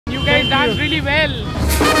dance really well.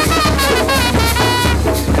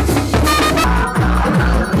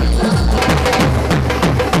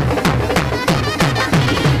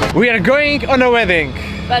 We are going on a wedding.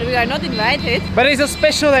 But we are not invited. But it's a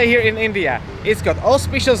special day here in India. It's called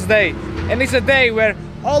Auspicious Day. And it's a day where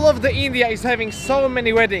all of the India is having so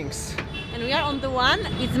many weddings. And we are on the one.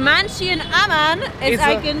 It's Manshi and Aman, as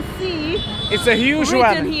I can see. It's a huge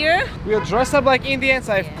written one. Here. We'll dress up like Indians.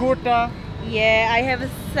 I have kurta. Yeah, I have a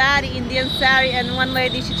sari, Indian sari, and one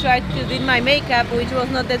lady, she tried to do my makeup, which was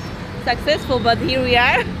not that successful, but here we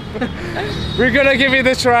are. We're gonna give it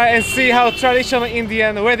a try and see how traditional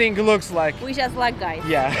Indian wedding looks like. Wish us luck, guys.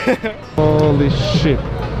 Yeah. Holy shit.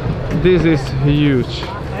 This is huge.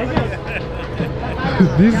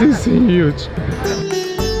 This is huge.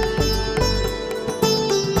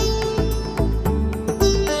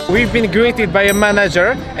 We've been greeted by a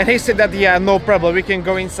manager and he said that yeah, no problem, we can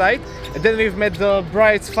go inside. And then we've met the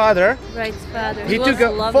bride's father. Bride's father. He took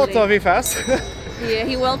a photo with us. Yeah,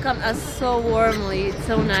 he welcomed us so warmly. It's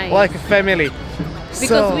so nice. Like a family.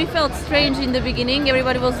 Because we felt strange in the beginning,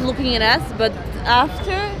 everybody was looking at us, but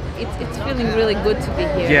after, it's feeling really good to be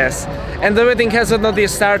here. Yes, and the wedding has not yet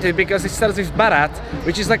started because it starts with Bharat,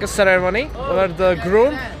 which is like a ceremony where the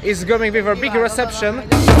groom is going with a big reception.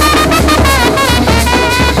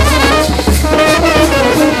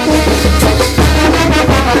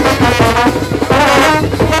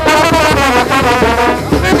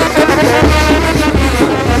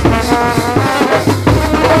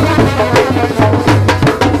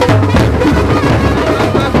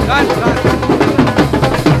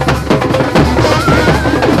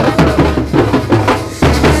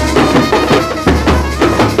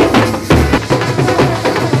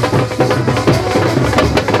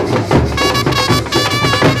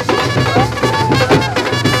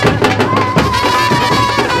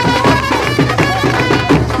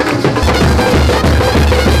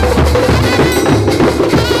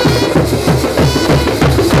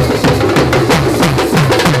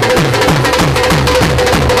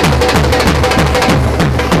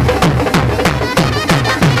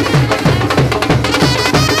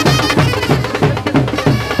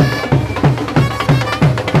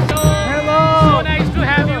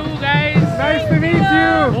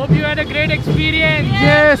 Experience.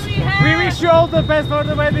 Yes, we wish you all the best for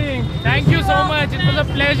the wedding. Thank you so much. It was a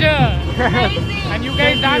pleasure. And you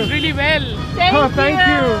guys danced really well. Thank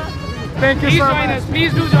you. Thank you Please so join much. us.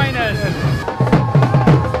 Please do join us.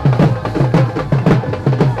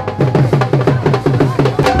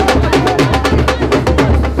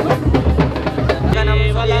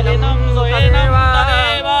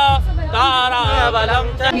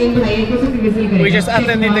 We just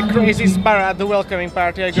attended the craziest bar at the welcoming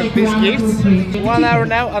party. I got these gifts. 1 hour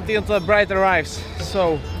now until the bride arrives.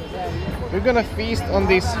 So we're gonna feast on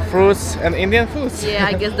these fruits and Indian foods. Yeah,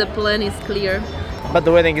 I guess the plan is clear. But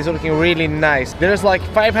the wedding is looking really nice. There's like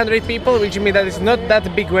 500 people, which means that it's not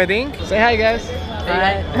that big wedding. Say hi, guys.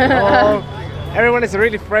 Hi. Oh, everyone is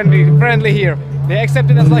really friendly here. They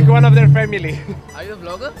accepted us like one of their family. Are you a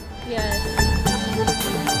vlogger? Yes.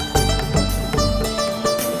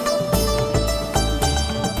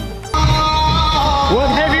 What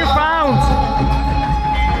have you found?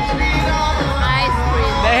 Ice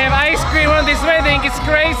cream. They have ice cream on this wedding, it's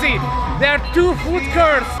crazy. There are 2 food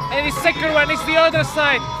courts and the second one is the other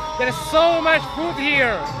side. There's so much food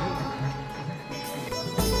here.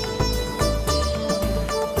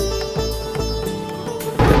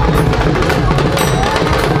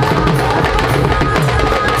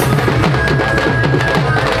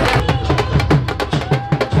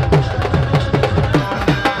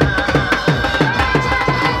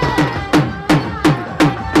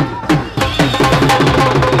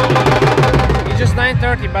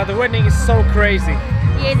 But the wedding is so crazy.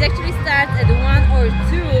 Yeah, it actually starts at 1 or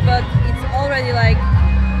 2, but it's already like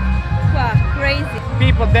wow, crazy.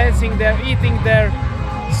 People dancing there, eating there,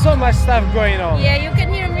 so much stuff going on. Yeah, you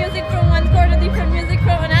can hear music from one corner, different music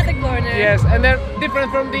from another corner. Yes, and they're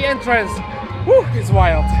different from the entrance. Woo, it's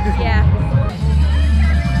wild. Yeah.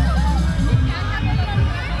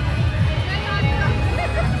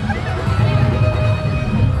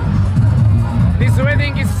 This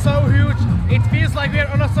wedding is so huge. It feels like we're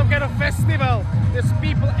on some kind of festival. There's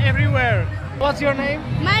people everywhere. What's your name?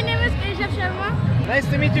 My name is Keshav Sharma. Nice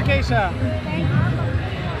to meet you, Kesha. Thank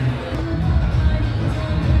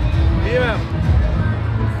you. Yeah.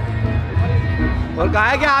 और कहा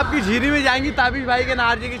है कि आपकी झीरी में जाएंगी ताबिश भाई के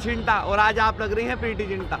Narzo की छिंटा और आज आप लग रही हैं प्रीति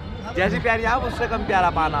जिंटा जैसी प्यारी आप उससे कम प्यारा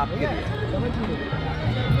पाना आपके लिए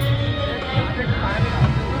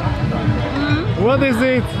What is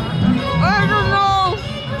it? I don't know.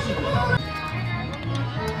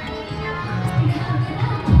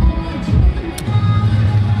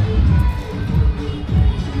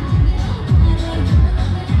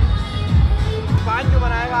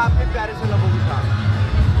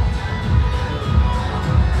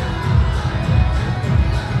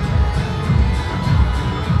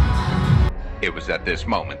 at this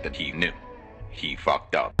moment that he knew. He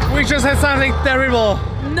fucked up. We just had something terrible.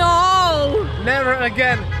 No! Never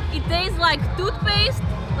again. It tastes like toothpaste,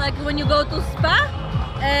 like when you go to spa,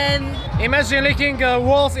 and Imagine licking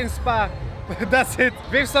walls in Spa. That's it.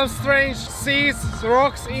 With some strange seeds,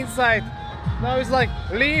 rocks inside. Now it's like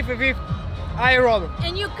leaf with iron.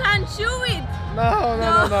 you can't chew it.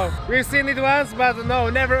 No. We've seen it once, but no,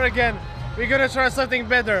 never again. We're gonna try something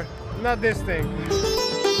better. Not this thing.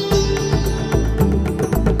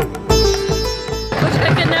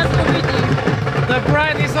 The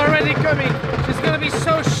bride is already coming. She's gonna be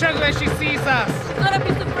so shocked when she sees us. It's gonna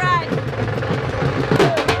be surprised.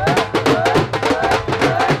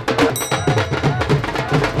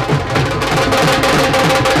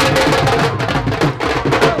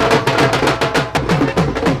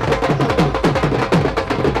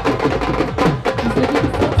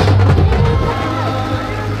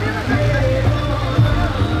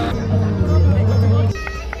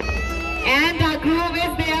 And the groom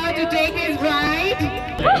is there to take his bride.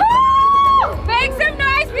 Make some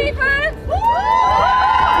noise, people!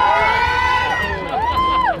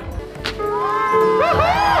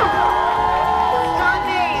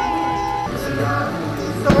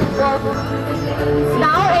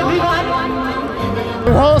 Now everyone.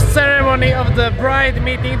 The whole ceremony of the bride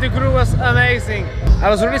meeting the groom was amazing. I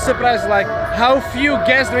was really surprised like how few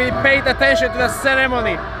guests really paid attention to the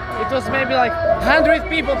ceremony. It was maybe like 100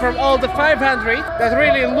 people from all the 500 that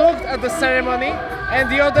really looked at the ceremony, and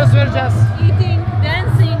the others were just Eating,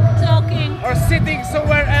 dancing, talking. or sitting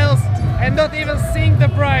somewhere else and not even seeing the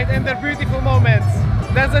bride and their beautiful moments.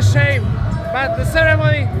 That's a shame, but the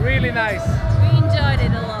ceremony really nice. We enjoyed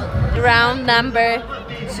it a lot. Round number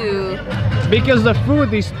 2. Because the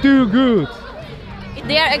food is too good.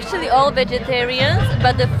 They are actually all vegetarians,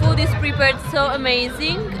 but the food is prepared so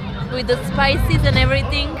amazing with the spices and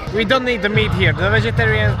everything. We don't need the meat here. The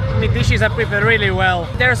vegetarian meat dishes are prepared really well.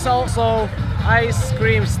 There's also ice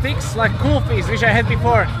cream sticks like kulfis, which I had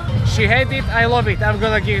before. She had it, I love it. I'm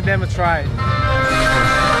gonna give them a try.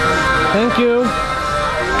 Thank you.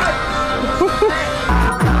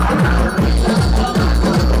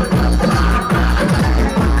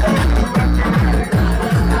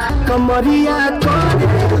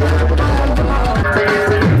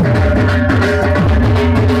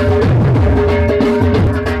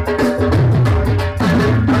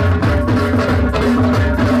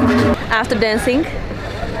 After dancing,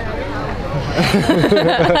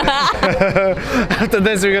 After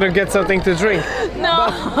this we're gonna get something to drink.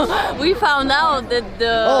 no, we found out that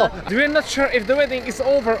the Oh, we're not sure if the wedding is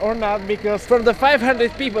over or not, because from the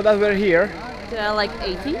 500 people that were here, there are like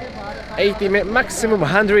 80. 80, maximum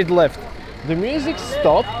 100 left. The music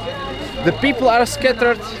stopped, the people are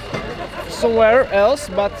scattered somewhere else,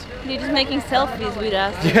 but They're just making selfies with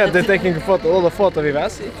us. yeah, they're taking a lot of photos with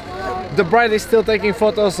us. The bride is still taking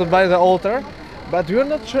photos by the altar, but we're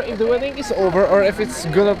not sure if the wedding is over or if it's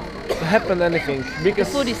gonna happen anything, because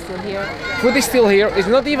Food is still here. food is still here. It's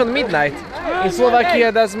not even midnight. In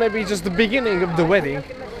Slovakia, that's maybe just the beginning of the wedding,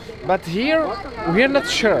 but here we're not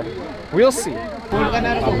sure. We'll see.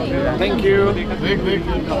 Thank you.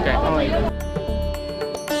 Okay.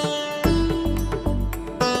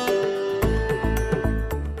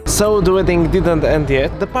 So the wedding didn't end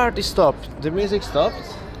yet. The party stopped. The music stopped.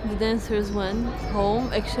 The dancers went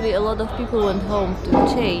home. Actually, a lot of people went home to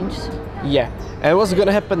change. Yeah. And what's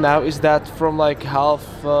gonna happen now is that from like half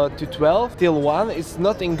to 12 till 1, it's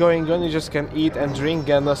nothing going on. You just can eat and drink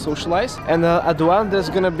and socialize. And at 1 there's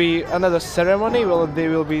gonna be another ceremony where they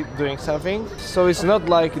will be doing something. So it's not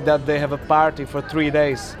like that they have a party for 3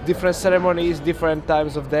 days. Different ceremonies, different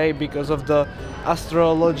times of day because of the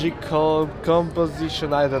astrological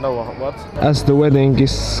composition. I don't know what. As the wedding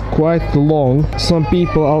is quite long, some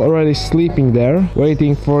people are already sleeping there,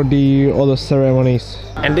 waiting for the other ceremonies.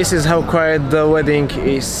 And this is how quiet the wedding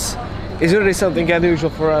is. It's really something unusual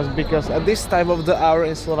for us because at this time of the hour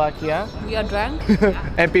in Slovakia We are drunk.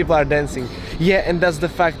 and people are dancing. Yeah, and that's the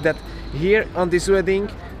fact that here on this wedding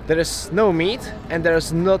there is no meat and there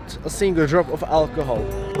is not a single drop of alcohol.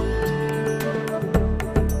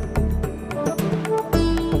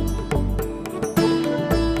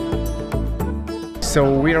 So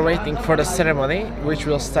we are waiting for the ceremony, which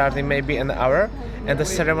will start in maybe an hour, and the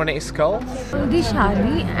ceremony is called The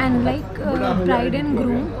shadi, and like bride and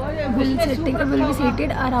groom will be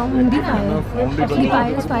seated around the fire. The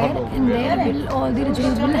fire is fire, and there will all the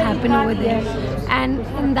rituals will happen over there. And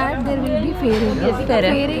in that there will be fere. Yes, fere.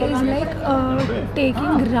 Fere is like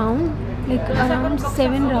taking round, like around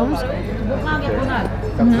 7 rounds.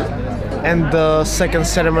 And the second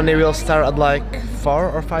ceremony will start at like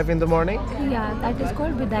 4 or 5 in the morning? Yeah, that is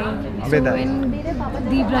called Bidai. So Bidai. when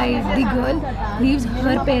the bride, the girl, leaves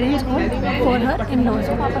her parents' home for her in-laws.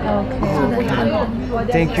 So that's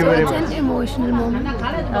called. Thank you So very it's much. an emotional moment.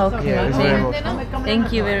 Okay. Yeah, it's very emotional.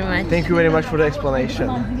 Thank you very much. Thank you very much for the explanation.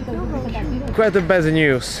 Quite a bad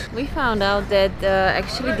news. We found out that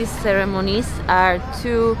actually these ceremonies are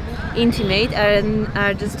too intimate and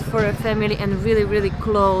are just for a family and really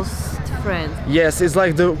close friends. Yes, it's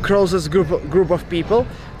like the closest group of people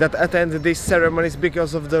that attend these ceremonies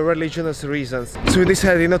because of the religious reasons. So we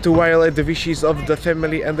decided not to violate the wishes of the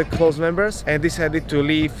family and the close members and decided to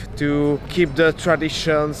leave to keep the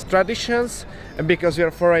traditions. And because we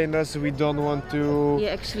are foreigners, we don't want to... Yeah,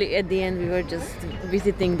 actually at the end we were just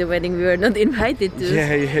visiting the wedding. We were not invited to.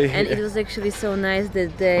 Yeah. And it was actually so nice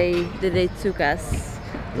that they took us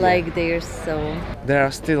like theirs. So There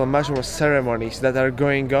are still much more ceremonies that are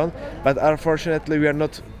going on, but unfortunately we are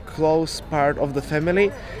not close part of the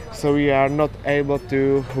family, so we are not able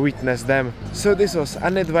to witness them. So this was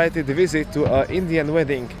uninvited visit to an Indian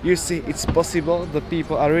wedding. You see, it's possible, the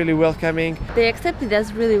people are really welcoming. they accepted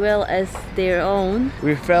us really well as their own.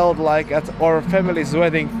 We felt like at our family's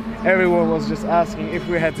wedding everyone was just asking if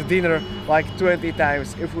we had dinner like 20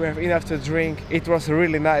 times, if we have enough to drink. It was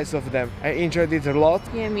really nice of them. I enjoyed it a lot.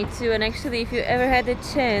 Yeah, me too. And actually, if you ever had a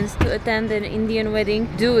chance to attend an Indian wedding,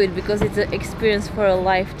 do it, because it's an experience for a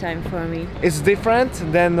lifetime for me. It's different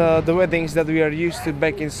than the weddings that we are used to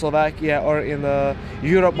back in Slovakia or in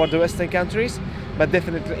Europe or the Western countries, but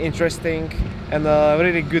definitely interesting and a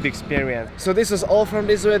really good experience. So this is all from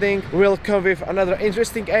this wedding. We'll come with another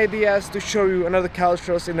interesting ideas to show you another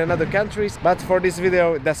cultures in another countries, but for this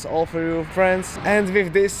video that's all for you, friends. And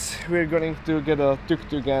with this we're going to get a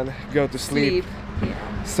tuk-tuk and go to sleep.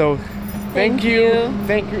 Yeah. So thank you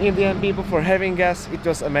Indian people for having us. It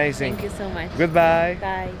was amazing. Thank you so much. Goodbye.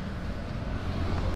 Bye.